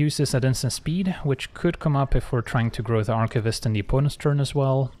can use this at instant speed, which could come up if we're trying to grow the Archivist in the opponent's turn as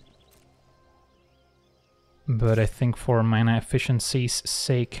well. But I think for mana efficiency's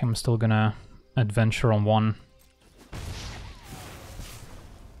sake, I'm still gonna adventure on 1.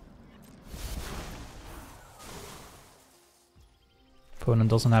 Opponent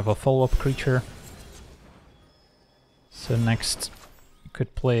doesn't have a follow-up creature. So next,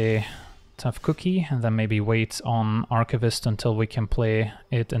 could play Tough Cookie, and then maybe wait on Archivist until we can play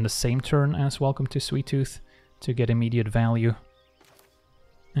it in the same turn as Welcome to Sweet Tooth to get immediate value.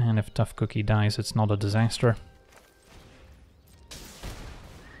 And if Tough Cookie dies, it's not a disaster.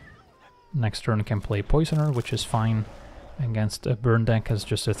 Next turn can play Poisoner, which is fine against a burn deck as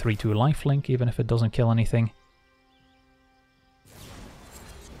just a 3/2 lifelink, even if it doesn't kill anything.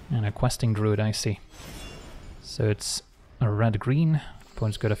 And a Questing Druid, I see. So it's a red-green.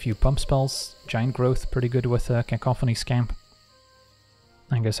 Opponent's got a few pump spells. Giant Growth, pretty good with a Cacophony Scamp.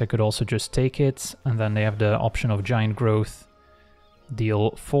 I guess I could also just take it, and then they have the option of Giant Growth,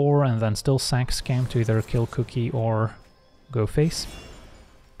 deal 4, and then still sack Scamp to either kill Cookie or go face.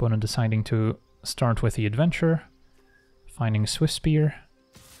 Opponent deciding to start with the Adventure, finding Swift Spear.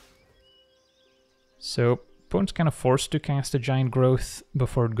 So opponent's kind of forced to cast a Giant Growth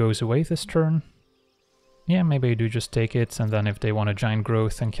before it goes away this turn. Yeah, maybe I do just take it, and then if they want a Giant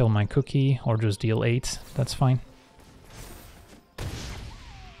Growth and kill my Cookie, or just deal 8, that's fine.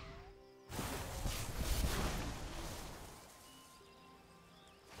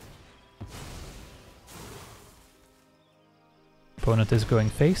 Opponent is going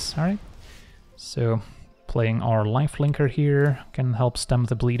face, alright. So playing our lifelinker here can help stem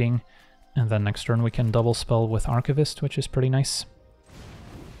the bleeding, and then next turn we can double spell with Archivist, which is pretty nice.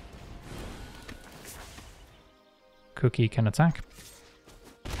 Cookie can attack.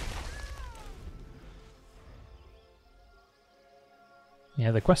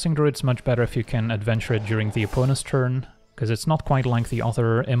 Yeah, the Questing Druid's much better if you can adventure it during the opponent's turn, because it's not quite like the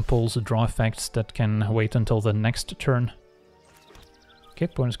other impulse draw effects that can wait until the next turn. Okay,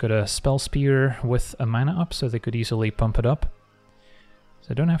 opponent's got a Spell Spear with a mana up, so they could easily pump it up. So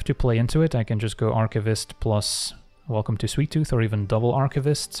I don't have to play into it, I can just go Archivist plus Welcome to Sweet Tooth, or even double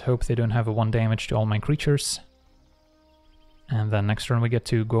Archivist. Hope they don't have a 1 damage to all my creatures. And then next turn we get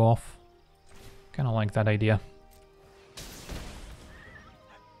to go off. Kinda like that idea.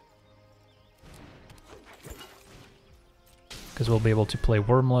 Because we'll be able to play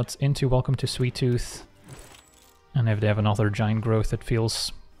Wormlet into Welcome to Sweet Tooth. And if they have another Giant Growth, it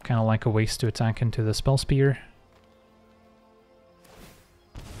feels kind of like a waste to attack into the Spell Spear.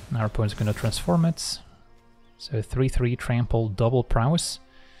 Now our opponent's going to transform it. So 3/3 trample, double prowess.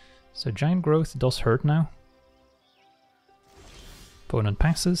 So Giant Growth does hurt now. Opponent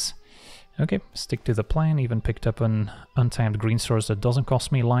passes. Okay, stick to the plan, even picked up an untapped green source that doesn't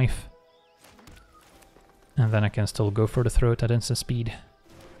cost me life. And then I can still go for the throat at instant speed.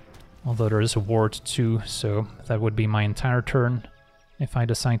 Although there is a ward too, so that would be my entire turn if I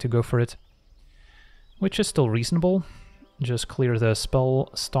decide to go for it. Which is still reasonable. Just clear the Spell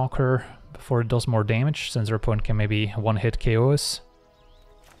Stalker before it does more damage, since their opponent can maybe one-hit KO us.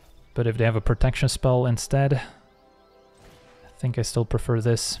 But if they have a protection spell instead, I think I still prefer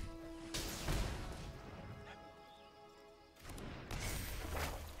this.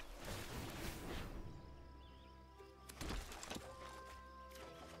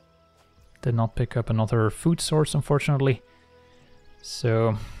 Did not pick up another food source, unfortunately. So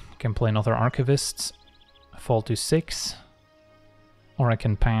I can play another Archivist, fall to 6. Or I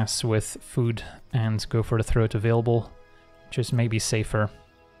can pass with food and go for the throat available, which is maybe safer.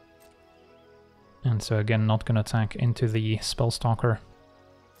 And so again, not gonna attack into the Spellstalker.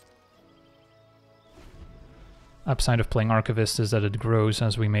 Upside of playing Archivist is that it grows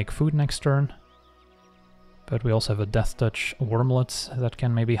as we make food next turn. But we also have a Death Touch Wormlet that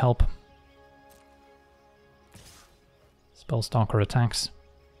can maybe help. Spellstalker attacks.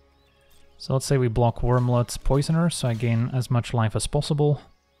 So let's say we block Wormlet's Poisoner, so I gain as much life as possible.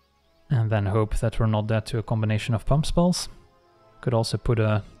 And then hope that we're not dead to a combination of pump spells. Could also put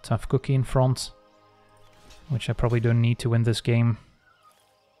a Tough Cookie in front, which I probably don't need to win this game.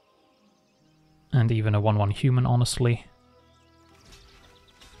 And even a 1/1 human, honestly.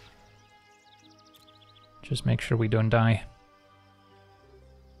 Just make sure we don't die.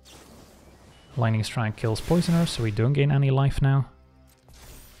 Lightning Strike kills Poisoner, so we don't gain any life now.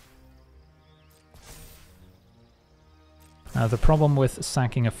 The problem with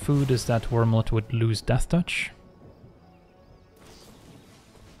sacking a food is that Wormlet would lose Death Touch.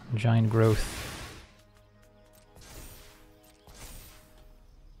 Giant Growth.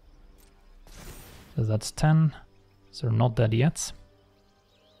 So that's 10, so they're not dead yet.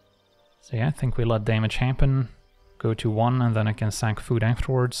 So yeah, I think we let damage happen, go to 1, and then I can sack food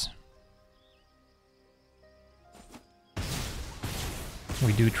afterwards.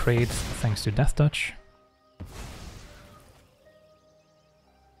 We do trade thanks to Death Touch.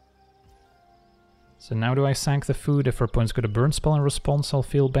 So now do I sack the food? If our opponent's got a burn spell in response, I'll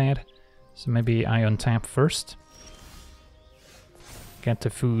feel bad. So maybe I untap first. Get the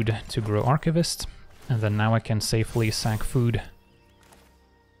food to grow Archivist. And then now I can safely sack food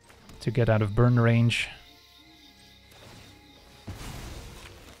to get out of burn range.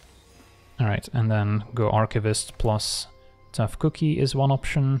 Alright, and then go Archivist plus Tough Cookie is one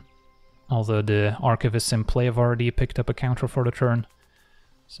option, although the Archivists in play have already picked up a counter for the turn.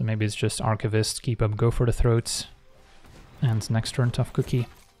 So maybe it's just Archivist, keep up, go for the throats, and next turn Tough Cookie.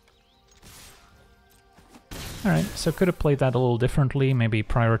 Alright, so could have played that a little differently, maybe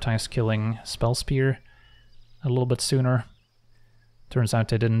prioritize killing Spell Spear a little bit sooner. Turns out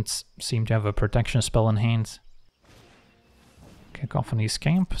they didn't seem to have a protection spell in hand. Cacophony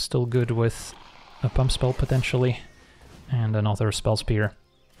Scamp, still good with a pump spell potentially. And another Spell Spear.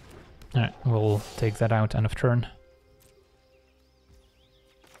 Alright, we'll take that out end of turn.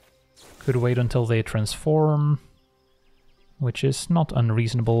 Could wait until they transform, which is not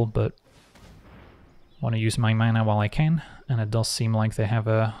unreasonable, but want to use my mana while I can, and it does seem like they have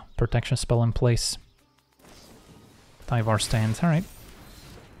a protection spell in place. Tyvar stands, alright.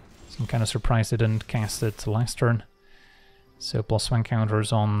 So I'm kind of surprised they didn't cast it last turn. So +1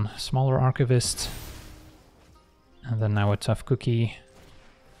 counters on smaller Archivist. And then now a Tough Cookie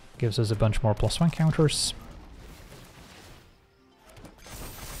gives us a bunch more +1 counters.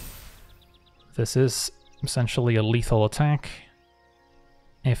 This is essentially a lethal attack.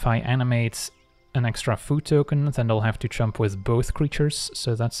 If I animate an extra food token, then they'll have to jump with both creatures,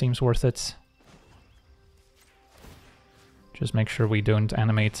 so that seems worth it. Just make sure we don't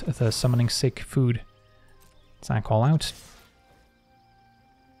animate the Summoning Sick food. Attack all out.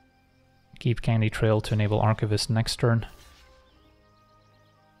 Keep Candy Trail to enable Archivist next turn.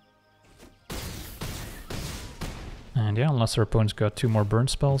 And yeah, unless our opponent's got 2 more burn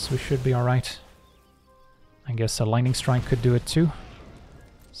spells, we should be alright. I guess a Lightning Strike could do it too.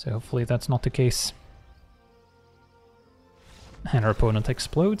 So hopefully that's not the case. And our opponent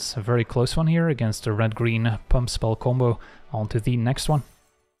explodes. A very close one here against a red-green pump spell combo. On to the next one.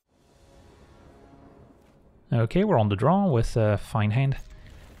 Okay, we're on the draw with a fine hand.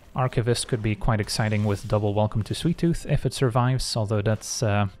 Archivist could be quite exciting with double Welcome to Sweet Tooth if it survives, although that's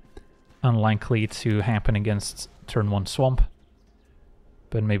unlikely to happen against turn 1 Swamp.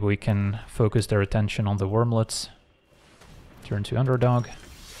 But maybe we can focus their attention on the Wormlets. Turn 2 Underdog.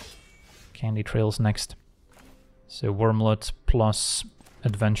 Candy Trails next. So Wormlet plus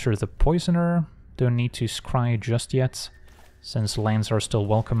Adventure the Poisoner. Don't need to scry just yet, since lands are still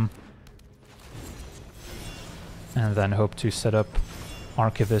welcome. And then hope to set up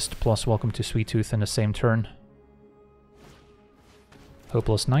Archivist plus Welcome to Sweet Tooth in the same turn.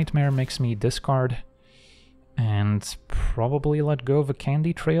 Hopeless Nightmare makes me discard. And probably let go of a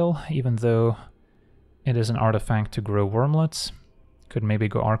Candy Trail, even though it is an artifact to grow wormlets. Could maybe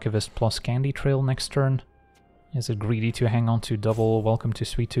go Archivist plus Candy Trail next turn. Is it greedy to hang on to double Welcome to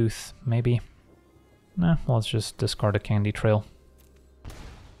Sweet Tooth? Maybe. Nah, let's just discard a Candy Trail.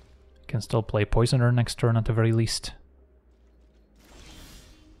 Can still play Poisoner next turn at the very least.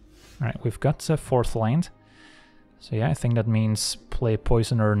 Alright, we've got a 4th land. So yeah, I think that means play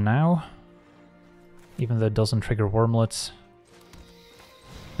Poisoner now. Even though it doesn't trigger wormlets.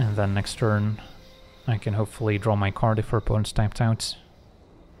 And then next turn I can hopefully draw my card if our opponent's tapped out.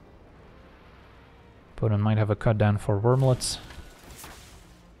 Opponent might have a cut down for wormlets.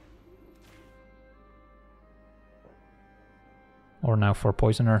 Or now for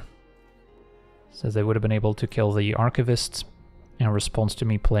Poisoner. Says they would have been able to kill the Archivist in response to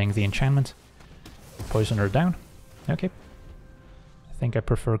me playing the enchantment. Poisoner down. Okay. I think I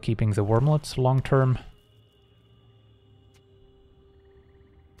prefer keeping the wormlets long term.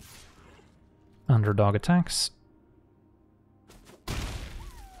 Underdog attacks.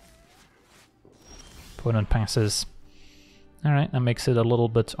 Opponent passes. Alright, that makes it a little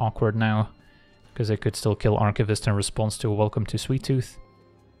bit awkward now, because I could still kill Archivist in response to a Welcome to Sweet Tooth.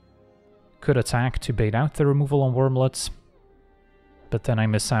 Could attack to bait out the removal on wormlets, but then I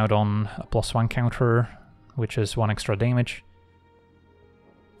miss out on a +1 counter, which is 1 extra damage.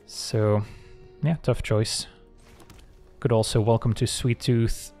 So, yeah, tough choice. Could also Welcome to Sweet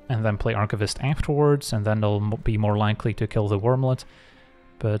Tooth and then play Archivist afterwards, and then they'll be more likely to kill the wormlet.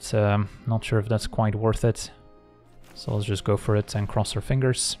 But not sure if that's quite worth it. So let's just go for it and cross our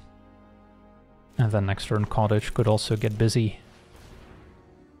fingers. And then next turn Cottage could also get busy.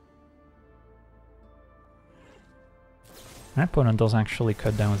 Our opponent does actually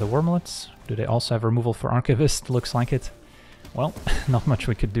cut down the wormlets. Do they also have removal for Archivist? Looks like it. Well, not much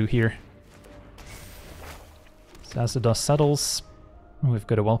we could do here. So as the dust settles, we've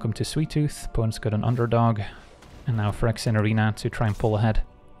got a Welcome to Sweet Tooth, opponent's got an Underdog, and now Phyrexian Arena to try and pull ahead.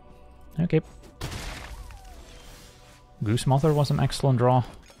 Okay. Goose Mother was an excellent draw.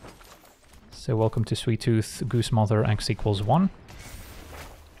 So Welcome to Sweet Tooth, Goose Mother, X equals 1.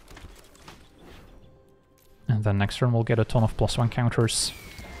 And then next turn we'll get a ton of +1 counters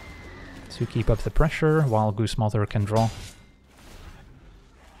to keep up the pressure while Goose Mother can draw.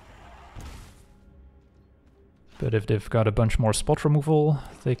 But if they've got a bunch more spot removal,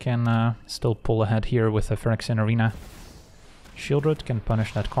 they can still pull ahead here with a Phyrexian Arena. Shieldred can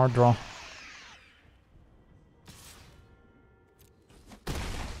punish that card draw.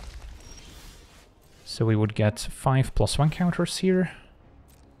 So we would get 5 +1 counters here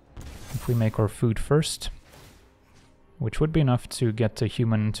if we make our food first, which would be enough to get a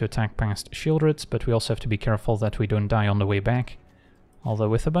human to attack past Shieldred, but we also have to be careful that we don't die on the way back. Although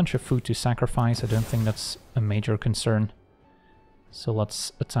with a bunch of food to sacrifice, I don't think that's a major concern. So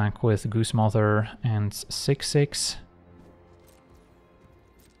let's attack with Goose Mother and 6/6.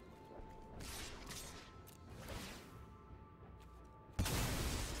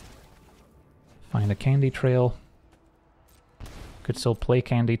 Find a Candy Trail. Could still play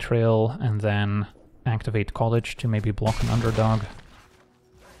Candy Trail and then activate Cottage to maybe block an Underdog.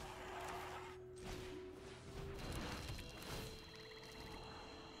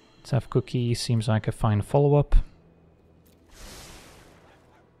 Tough Cookie seems like a fine follow-up.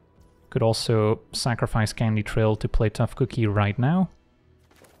 Could also sacrifice Candy Trail to play Tough Cookie right now.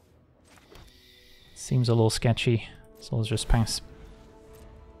 Seems a little sketchy, so let's just pass.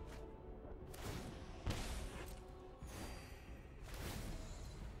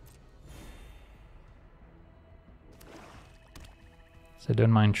 So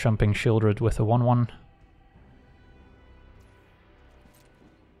don't mind chumping Shieldred with a 1/1.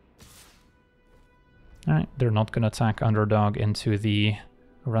 Alright, they're not going to attack Underdog into the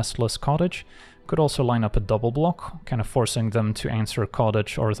Restless Cottage. Could also line up a double block, kind of forcing them to answer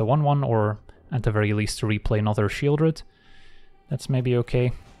Cottage or the 1/1, or at the very least to replay another Shieldred. That's maybe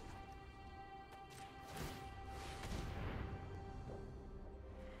okay.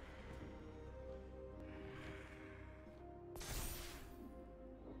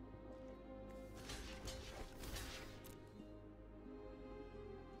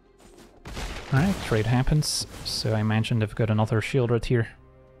 Alright, trade happens, so I imagine they've got another Shieldred here.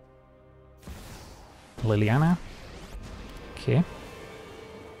 Liliana. Okay.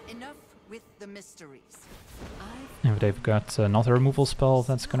 Enough with the mysteries. If they've got another removal spell,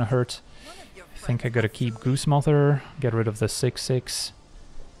 that's gonna hurt. I think I gotta keep Goose Mother, get rid of the 6/6,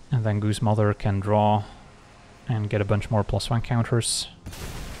 and then Goose Mother can draw and get a bunch more +1 counters.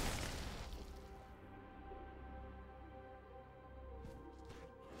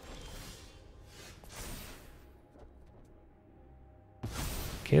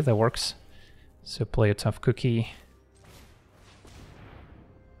 Okay, that works. So play a tough cookie.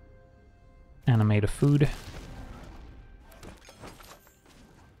 Animate a food.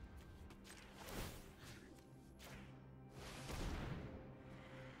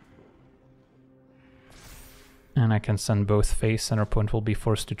 And I can send both face, and our opponent will be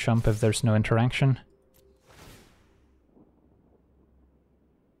forced to jump if there's no interaction.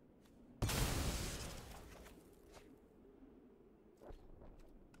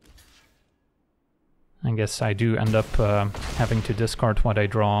 I guess I do end up having to discard what I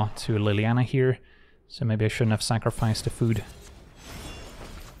draw to Liliana here, so maybe I shouldn't have sacrificed the food.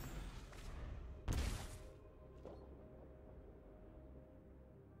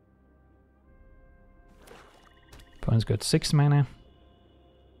 Opponent's got 6 mana.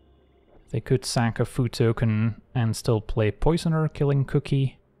 They could sack a food token and still play Poisoner, killing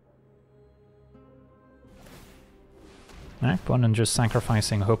Cookie. Opponent just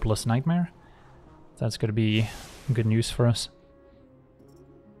sacrificing Hopeless Nightmare. That's gonna be good news for us.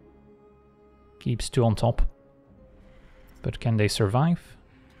 Keeps 2 on top. But can they survive?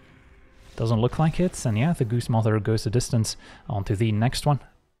 Doesn't look like it, and yeah, the Goose Mother goes the distance. On to the next one.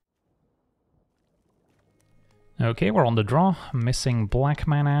 Okay, we're on the draw, missing black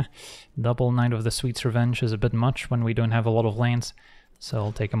mana. Double Knight of the Sweet's Revenge is a bit much when we don't have a lot of lands, so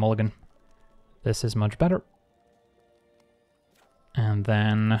I'll take a mulligan. This is much better. And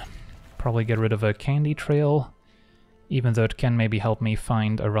then probably get rid of a Candy Trail, even though it can maybe help me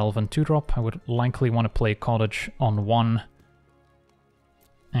find a relevant 2-drop. I would likely want to play Cottage on 1,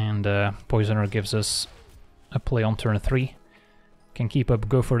 and Poisoner gives us a play on turn 3. Can keep up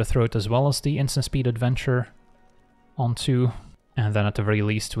Go for the Throat as well as the Instant Speed Adventure on 2, and then at the very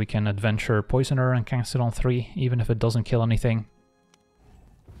least we can Adventure Poisoner and cast it on 3, even if it doesn't kill anything.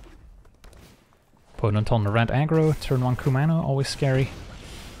 Opponent on the red aggro, turn 1 Kumano, always scary.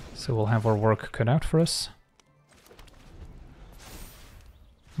 So we'll have our work cut out for us.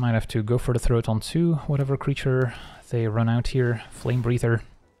 Might have to Go for the Throat on 2, whatever creature they run out here. Flame Breather.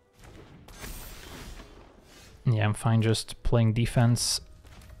 Yeah, I'm fine just playing defense.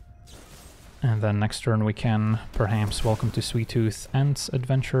 And then next turn we can perhaps Welcome to Sweet Tooth and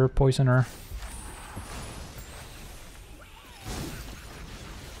Adventure Poisoner.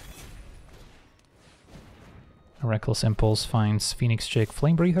 Reckless Impulse finds Phoenix Jake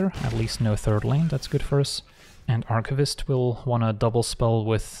Flame Breather, at least no 3rd lane, that's good for us. And Archivist will want to double spell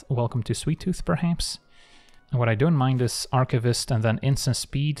with Welcome to Sweet Tooth perhaps. And what I don't mind is Archivist and then Instant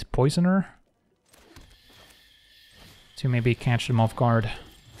Speed Poisoner, to maybe catch them off guard.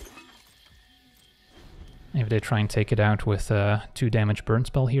 If they try and take it out with a 2 damage burn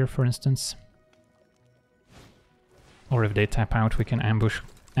spell here, for instance. Or if they tap out, we can ambush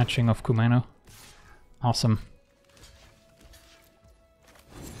Etching of Kumano. Awesome.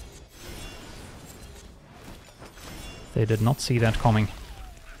 They did not see that coming.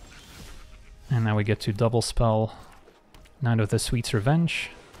 And now we get to double spell Knight of the Sweet's Revenge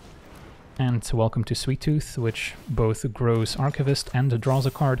and Welcome to Sweet Tooth, which both grows Archivist and draws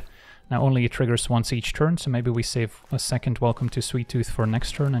a card. Now only it triggers once each turn, so maybe we save a second Welcome to Sweet Tooth for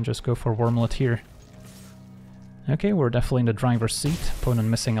next turn and just go for Wormlet here. Okay, we're definitely in the driver's seat. Opponent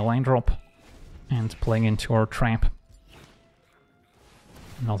missing a land drop and playing into our trap.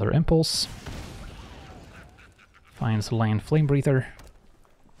 Another Impulse. Finds land Flame Breather,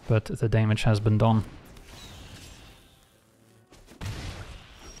 but the damage has been done.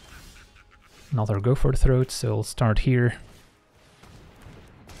 Another Go for the Throat, so we'll start here.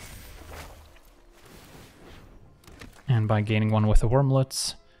 And by gaining 1 with the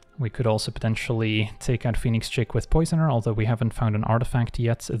Wormlets, we could also potentially take out Phoenix Jake with Poisoner, although we haven't found an artifact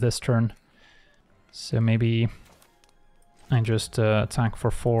yet this turn. So maybe I just attack for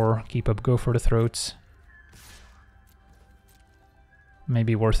 4, keep up Go for the Throat.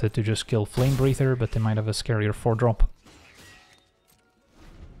 Maybe worth it to just kill Flame Breather, but they might have a scarier 4-drop.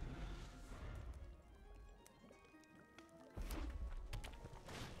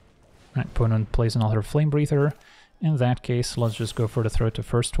 Right, opponent plays another Flame Breather. In that case, let's just go for the Throat the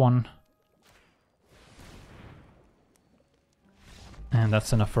first one. And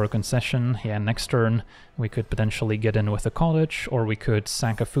that's enough for a concession. Yeah, next turn we could potentially get in with a Cottage, or we could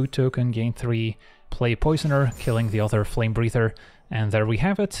sack a food token, gain 3, play Poisoner, killing the other Flame Breather, And there we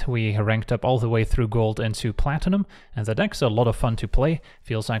have it. We ranked up all the way through gold into platinum, and the deck's a lot of fun to play.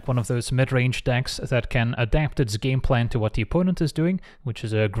 Feels like one of those mid-range decks that can adapt its game plan to what the opponent is doing, which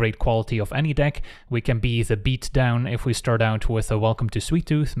is a great quality of any deck. We can be the beat down if we start out with a Welcome to Sweet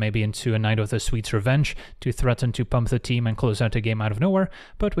Tooth, maybe into a Night of the Sweet's Revenge to threaten to pump the team and close out a game out of nowhere,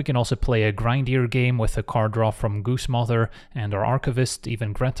 but we can also play a grindier game with a card draw from Goose and our Archivist.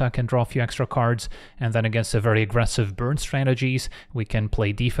 Even Greta can draw a few extra cards, and then against the very aggressive burn strategies, we can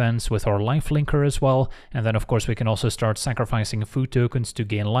play defense with our lifelinker as well, and then of course we can also start sacrificing food tokens to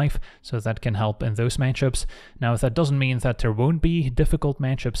gain life, so that can help in those matchups. Now that doesn't mean that there won't be difficult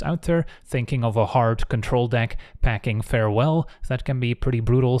matchups out there. Thinking of a hard control deck packing Farewell, that can be pretty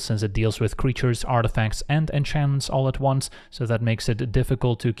brutal since it deals with creatures, artifacts, and enchantments all at once, so that makes it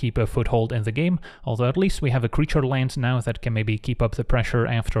difficult to keep a foothold in the game, although at least we have a creature land now that can maybe keep up the pressure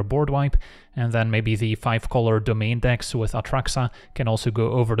after a board wipe. And then maybe the 5-color domain decks with Atraxa can also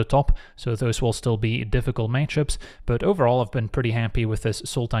go over the top, so those will still be difficult matchups. But overall I've been pretty happy with this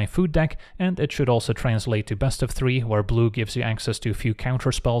Sultai food deck, and it should also translate to best of 3, where blue gives you access to a few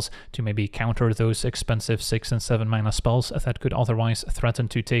counter spells to maybe counter those expensive 6 and 7 mana spells that could otherwise threaten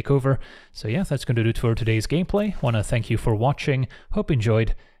to take over. So yeah, that's going to do it for today's gameplay. Want to thank you for watching, hope you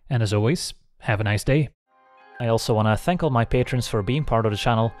enjoyed, and as always, have a nice day. I also want to thank all my patrons for being part of the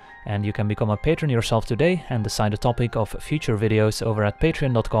channel, and you can become a patron yourself today and decide the topic of future videos over at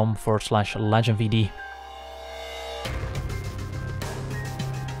patreon.com/legendvd.